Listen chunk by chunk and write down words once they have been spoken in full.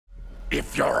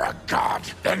If you're a god,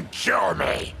 then cure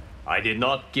me! I did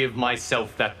not give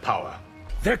myself that power.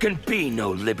 There can be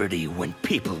no liberty when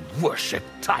people worship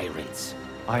tyrants.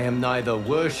 I am neither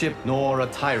worship nor a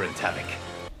tyrant, Havoc.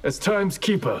 As Time's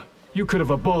Keeper, you could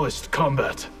have abolished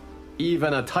combat.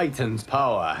 Even a titan's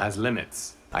power has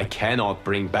limits. I cannot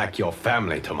bring back your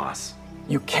family, Tomas.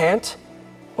 You can't,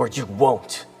 or you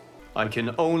won't. I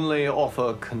can only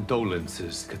offer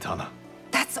condolences, Katana.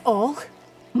 That's all?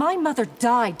 My mother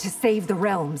died to save the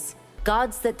realms.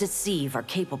 Gods that deceive are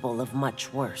capable of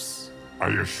much worse. I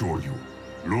assure you,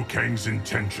 Liu Kang's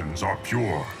intentions are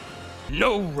pure.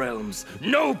 No realms,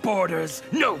 no borders,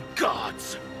 no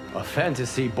gods. A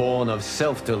fantasy born of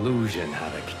self-delusion,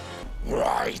 Havoc.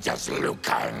 Why does Liu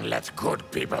Kang let good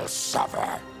people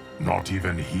suffer? Not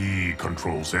even he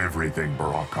controls everything,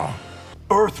 Baraka.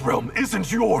 Earthrealm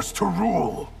isn't yours to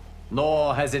rule.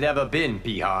 Nor has it ever been,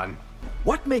 Pihan.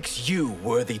 What makes you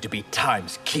worthy to be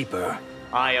Time's Keeper?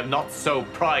 I am not so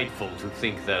prideful to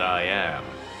think that I am.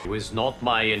 It was not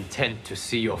my intent to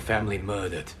see your family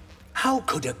murdered. How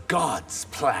could a god's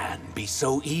plan be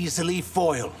so easily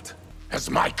foiled? As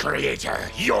my creator,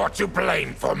 you're to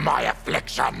blame for my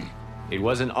affliction. It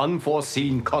was an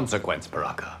unforeseen consequence,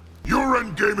 Baraka. Your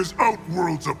endgame is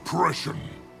Outworld's oppression.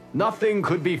 Nothing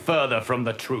could be further from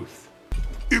the truth.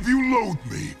 If you loathe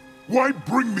me, why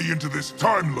bring me into this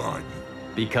timeline?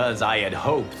 Because I had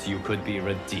hoped you could be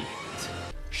redeemed.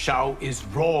 Shao is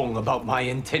wrong about my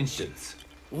intentions.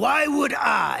 Why would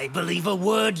I believe a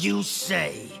word you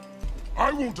say?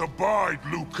 I won't abide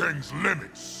Liu Kang's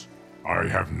limits. I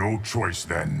have no choice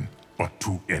then, but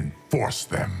to enforce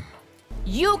them.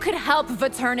 You could help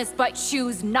Veternus, but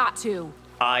choose not to.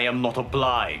 I am not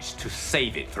obliged to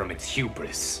save it from its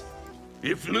hubris.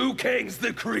 If Liu Kang's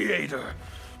the creator,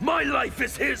 my life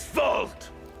is his fault.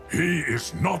 He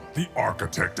is not the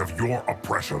architect of your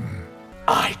oppression.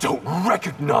 I don't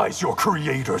recognize your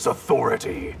creator's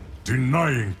authority.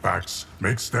 Denying facts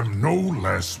makes them no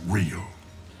less real.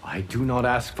 I do not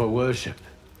ask for worship,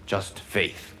 just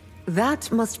faith.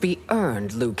 That must be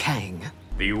earned, Liu Kang.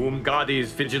 The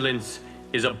Umgadi's vigilance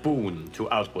is a boon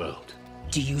to Outworld.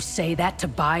 Do you say that to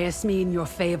bias me in your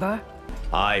favor?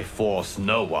 I force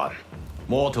no one.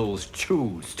 Mortals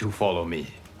choose to follow me.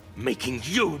 Making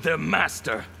you their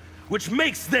master, which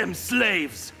makes them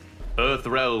slaves.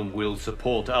 Earthrealm will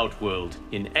support Outworld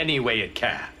in any way it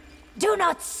can. Do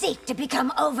not seek to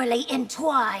become overly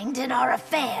entwined in our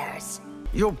affairs.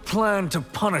 Your plan to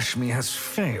punish me has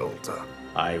failed.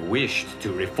 I wished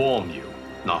to reform you,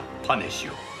 not punish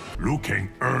you. Liu Kang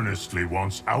earnestly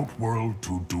wants Outworld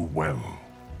to do well.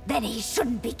 Then he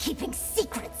shouldn't be keeping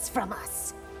secrets from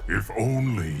us. If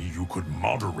only you could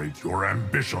moderate your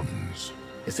ambitions.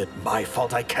 Is it my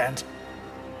fault I can't?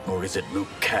 Or is it Liu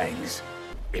Kang's?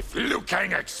 If Liu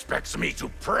Kang expects me to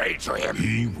pray to him...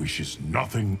 He wishes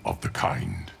nothing of the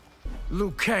kind.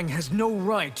 Liu Kang has no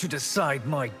right to decide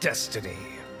my destiny.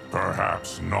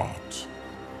 Perhaps not.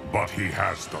 But he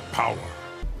has the power.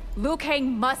 Liu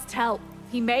Kang must help.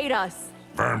 He made us.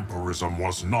 Vampirism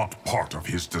was not part of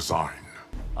his design.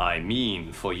 I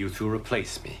mean for you to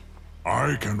replace me.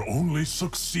 I can only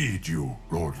succeed you,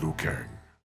 Lord Liu Kang.